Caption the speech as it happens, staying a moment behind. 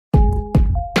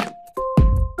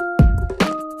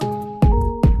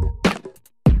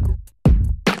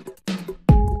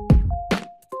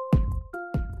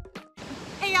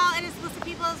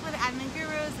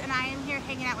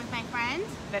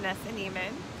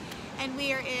and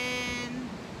we are in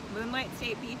Moonlight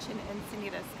State Beach in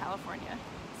Encinitas, California.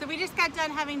 So we just got done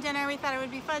having dinner. We thought it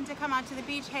would be fun to come out to the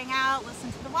beach, hang out,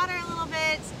 listen to the water a little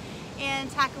bit,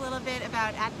 and talk a little bit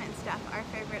about admin stuff, our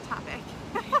favorite topic.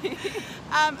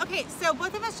 Okay, so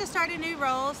both of us just started a new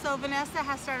role. So Vanessa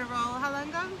has started a role how long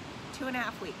ago?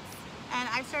 2.5 weeks. And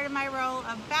I started my role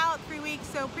about 3 weeks,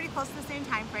 so pretty close to the same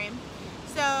time frame.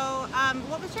 So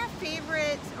what was your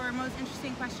favorite or most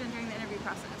interesting question during the interview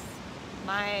process?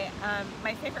 My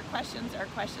favorite questions are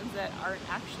questions that aren't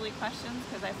actually questions,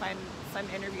 because I find some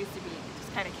interviews to be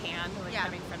just kind of canned, like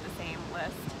coming from the same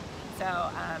list. So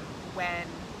when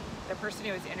the person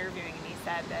who was interviewing me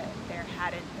said that there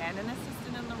hadn't been an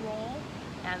assistant in the role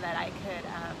and that I could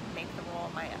make the role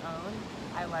my own,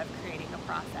 I love creating a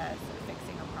process or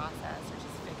fixing a process or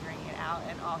just figuring it out,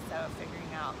 and also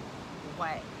figuring out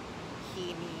what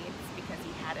he needs because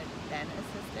he hadn't been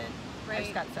assisted. I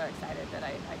just got so excited that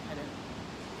I couldn't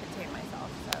contain myself.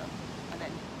 So, and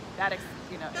then that,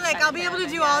 you know, you're like, I'll be able to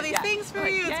do all these things for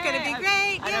you. It's going to be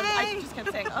great. I just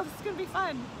kept saying, oh, this is going to be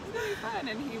fun. It's going to be fun.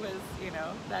 And he was, you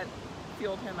know, that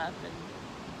fueled him up. And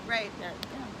there,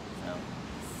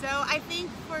 So I think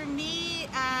for me,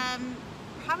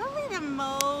 probably the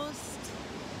most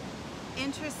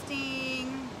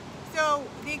interesting. So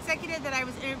the executive that I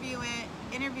was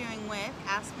interviewing with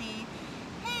asked me,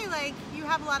 hey, like, you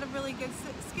have a lot of really good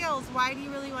skills. Why do you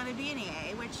really want to be an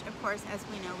EA? Which, of course, as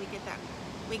we know,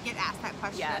 we get asked that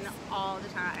question all the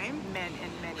time.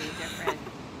 In many different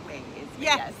ways.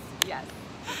 Yes. Yes.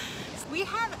 We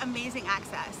have amazing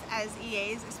access as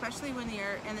EAs, especially when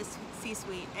you're in the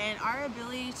C-suite, and our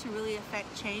ability to really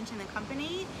affect change in the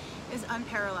company is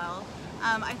unparalleled.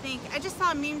 I think I just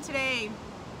saw a meme today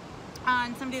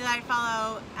on somebody that I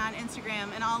follow on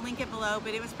Instagram, and I'll link it below,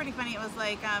 but it was pretty funny. It was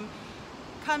like,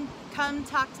 come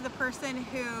talk to the person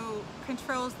who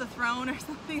controls the throne or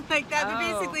something like that.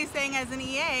 They're basically saying, as an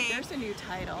EA, there's a new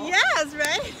title. Yes,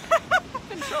 right?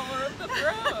 Controller of the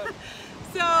throne.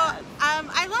 So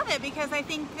I love it because I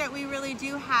think that we really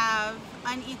do have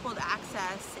unequaled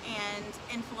access and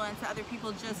influence that other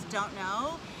people just don't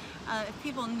know. If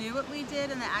people knew what we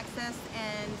did and the access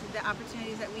and the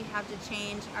opportunities that we have to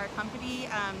change our company,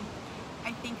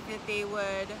 I think that they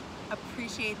would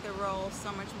appreciate the role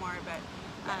so much more. But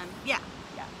yeah,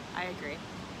 I agree.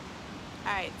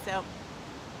 All right, so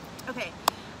okay,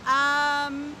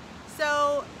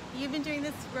 so you've been doing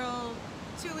this role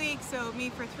 2 weeks, so me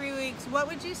for 3 weeks. What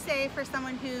would you say for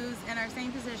someone who's in our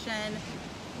same position?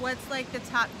 What's like the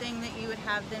top thing that you would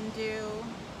have them do?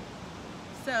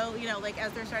 So, you know, like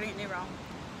as they're starting a new role.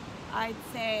 I'd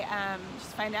say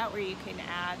just find out where you can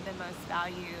add the most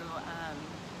value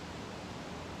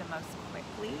the most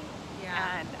quickly.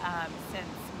 Yeah. And since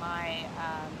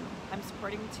I'm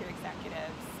supporting 2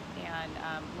 executives, and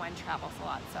one travels a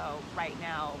lot, so right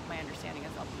now my understanding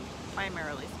is I'll be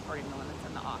primarily supporting the one that's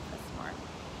in the office more.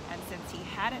 And since he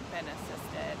hadn't been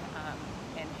assisted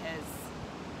in his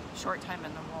short time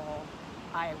in the role,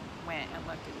 I went and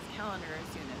looked at his calendar as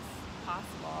soon as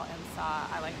possible and saw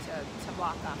I like to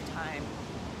block off time,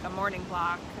 a morning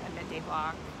block, a midday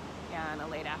block, and a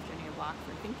late afternoon block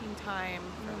for thinking time,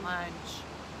 for lunch,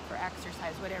 for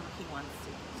exercise, whatever he wants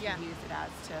to use it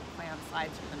as, to plan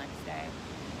slides for the next day.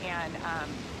 And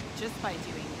just by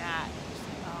doing that, just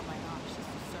like, oh my gosh, this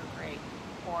is so great.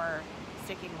 Or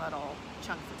sticking little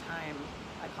chunks of time,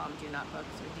 I call them do not books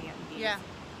or D&Bs. Yeah.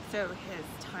 So his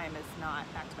time is not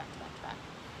back to back to back to back.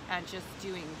 And just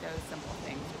doing those simple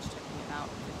things, which took me about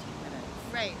 15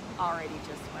 minutes, already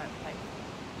just went like,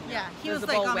 you know, he was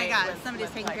like, oh my God, somebody's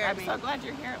taking care of me. I'm so glad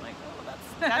you're here. Like,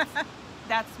 oh,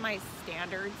 that's my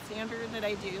standard that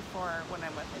I do for when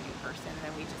I'm with a new person, and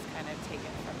then we just kind of take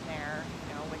it from there.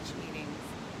 You know, which meetings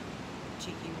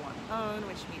you want to own,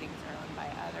 which meetings are owned by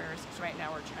others. Because right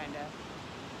now we're trying to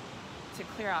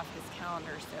clear off his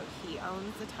calendar so he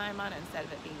owns the time on it instead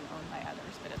of it being owned by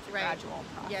others. But it's a gradual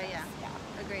process. Yeah.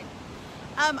 Agreed.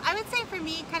 I would say for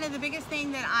me, kind of the biggest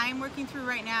thing that I'm working through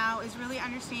right now is really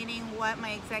understanding what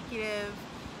my executive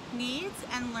needs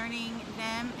and learning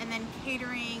them, and then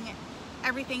catering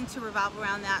everything to revolve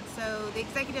around that. So the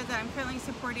executive that I'm currently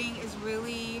supporting is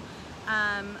really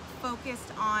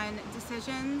focused on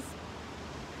decisions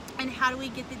and how do we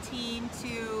get the team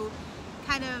to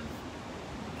kind of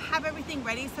have everything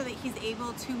ready so that he's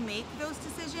able to make those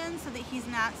decisions, so that he's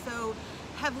not so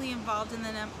heavily involved in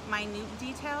the minute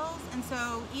details. And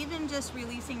so even just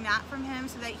releasing that from him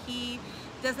so that he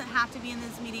doesn't have to be in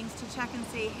those meetings to check and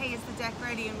say, hey, is the deck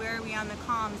ready and where are we on the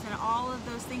comms, and all of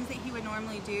those things that he would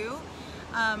normally do,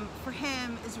 for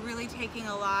him is really taking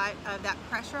a lot of that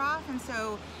pressure off. And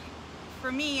so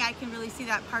for me, I can really see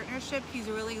that partnership. He's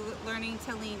really learning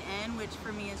to lean in, which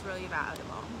for me is really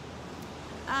valuable.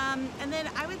 And then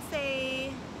I would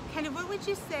say, kind of what would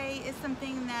you say is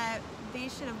something that they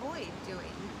should avoid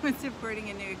doing when supporting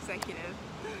a new executive?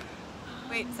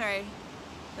 Wait, sorry.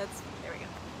 There we go.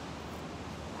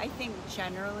 I think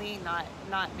generally, not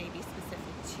maybe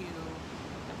specific to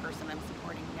the person I'm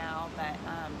supporting now, but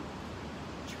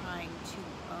trying to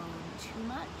own too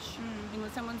much. And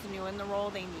when someone's new in the role,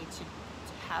 they need to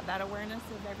have that awareness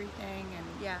of everything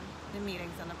and the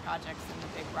meetings and the projects and the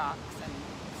big rocks and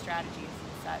strategies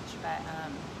and such, but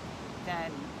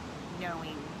then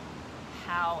knowing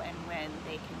how and when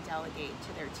they can delegate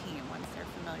to their team once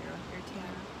they're familiar with their team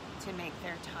to make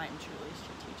their time truly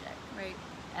strategic. Right.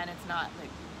 And it's not like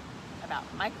about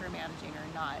micromanaging or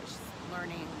not, it's just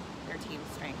learning their team's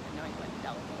strength and knowing when to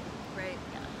delegate. Right.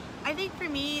 Yeah. I think for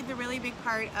me, the really big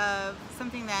part of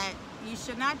something that you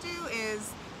should not do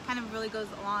is kind of really goes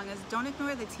along is don't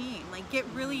ignore the team. Like, get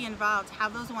really involved,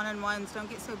 have those one-on-ones, don't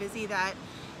get so busy that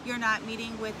you're not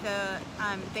meeting with the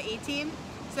A team.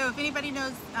 So if anybody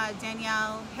knows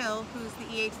Danielle Hill, who's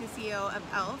the EA to the CEO of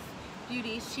Elf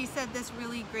Beauty, she said this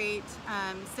really great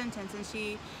sentence, and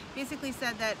she basically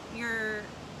said that your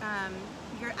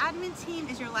admin team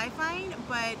is your lifeline,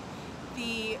 but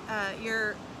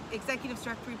your executive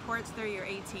direct reports, they're your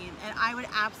A team. And I would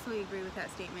absolutely agree with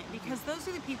that statement, because those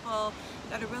are the people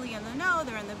that are really in the know,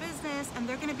 they're in the business, and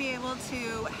they're going to be able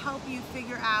to help you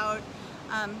figure out,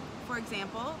 for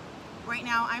example, right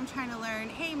now I'm trying to learn,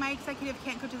 hey, my executive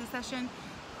can't go to the session,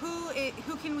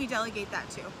 who can we delegate that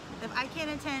to? If I can't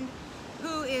attend,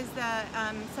 who is the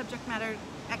subject matter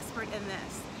expert in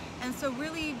this? And so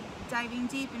really diving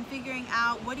deep and figuring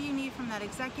out, what do you need from that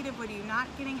executive, what are you not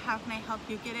getting, how can I help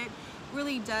you get it,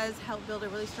 really does help build a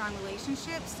really strong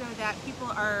relationship so that people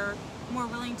are more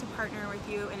willing to partner with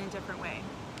you in a different way.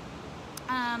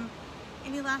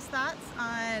 Any last thoughts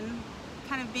on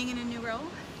kind of being in a new role?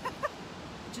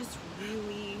 Just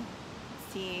really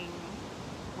seeing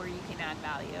where you can add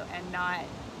value and not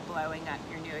blowing up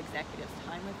your new executive's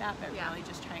time with that, but really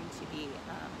just trying to be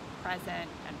present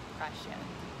and prescient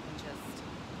and just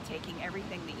taking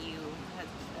everything that you have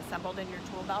assembled in your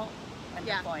tool belt and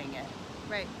deploying it.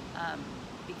 Right.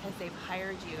 Because they've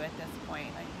hired you at this point,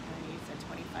 like you said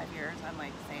 25 years, I'm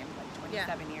like saying like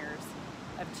 27 years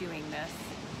of doing this.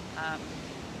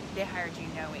 They hired you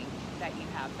knowing that you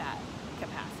have that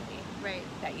capacity. Right.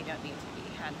 That you don't need to be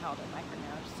handheld and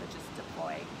micromanaged, so just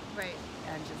deploy. Right.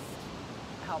 And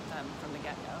just help them from the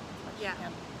get-go as much as you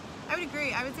can. I would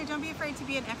agree. I would say don't be afraid to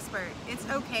be an expert. It's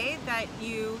okay that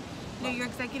you know your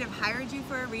executive hired you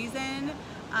for a reason.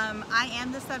 I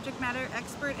am the subject matter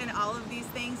expert in all of these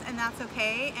things, and that's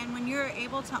okay. And when you're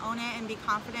able to own it and be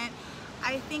confident,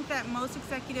 I think that most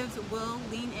executives will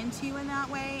lean into you in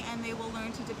that way, and they will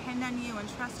learn to depend on you and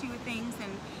trust you with things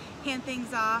and hand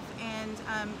things off. And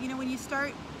you know, when you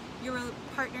start your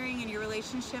partnering and your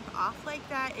relationship off like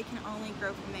that, it can only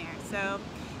grow from there. So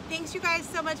thanks you guys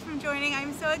so much for joining.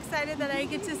 I'm so excited that I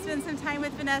get to spend some time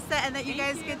with Vanessa and that you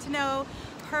guys get to know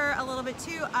her a little bit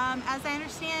too. As I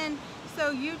understand,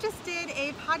 so you just did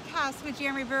a podcast with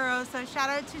Jeremy Burrows, so shout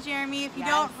out to Jeremy. If you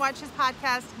don't watch his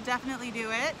podcast, definitely do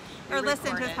it, or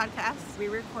listen to his podcast. We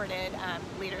recorded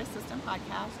Leader Assistant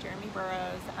Podcast, Jeremy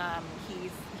Burrows. He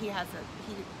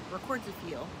records a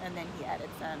few, and then he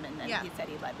edits them, and then he said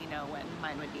he'd let me know when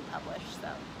mine would be published, so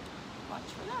watch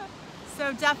for that.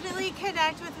 So definitely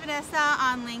connect with Vanessa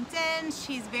on LinkedIn.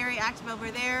 She's very active over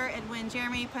there, and when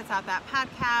Jeremy puts out that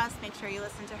podcast, make sure you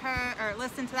listen to her, or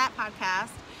listen to that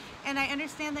podcast. And I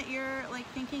understand that you're like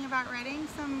thinking about writing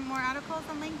some more articles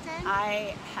on LinkedIn.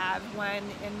 I have one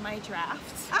in my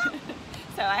draft.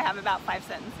 So I have about 5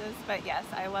 sentences, but yes,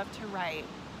 I love to write.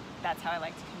 That's how I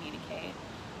like to communicate.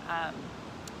 And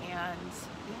yeah,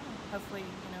 hopefully,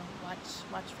 you know,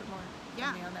 watch for more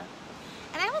from me on that.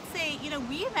 And I would say, you know,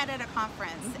 we met at a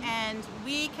conference and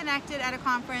we connected at a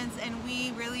conference, and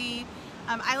we really,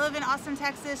 I live in Austin,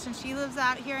 Texas, and she lives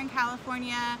out here in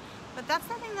California. But that's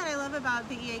the thing that I love about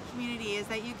the EA community, is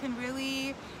that you can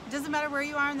really, it doesn't matter where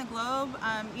you are in the globe,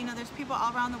 you know, there's people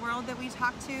all around the world that we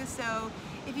talk to. So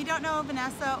if you don't know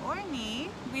Vanessa or me,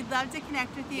 we'd love to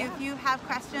connect with you. If you have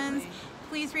questions,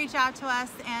 please reach out to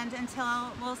us, and until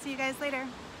we'll see you guys later.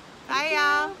 Bye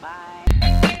y'all.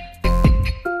 Bye.